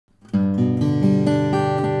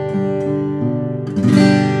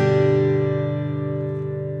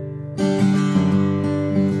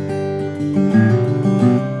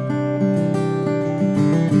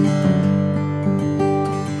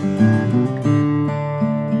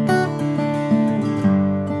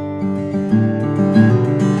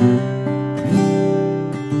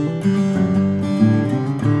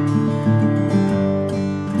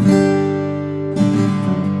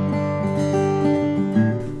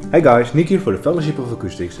Hey guys, Nick here for the Fellowship of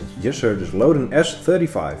Acoustics, and you just heard this Lowden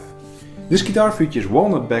S-35. This guitar features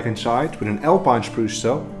walnut back inside with an Alpine spruce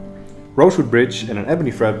stub, rosewood bridge and an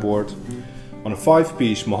ebony fretboard, on a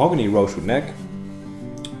 5-piece mahogany rosewood neck,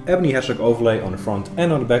 ebony headstock overlay on the front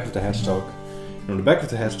and on the back of the headstock, and on the back of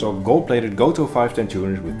the headstock gold-plated Goto 510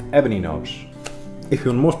 tuners with ebony knobs. If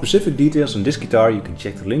you want more specific details on this guitar, you can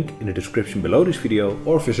check the link in the description below this video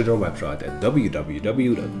or visit our website at www.tfoa.eu.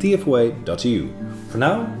 For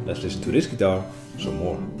now, let's listen to this guitar some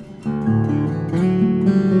more.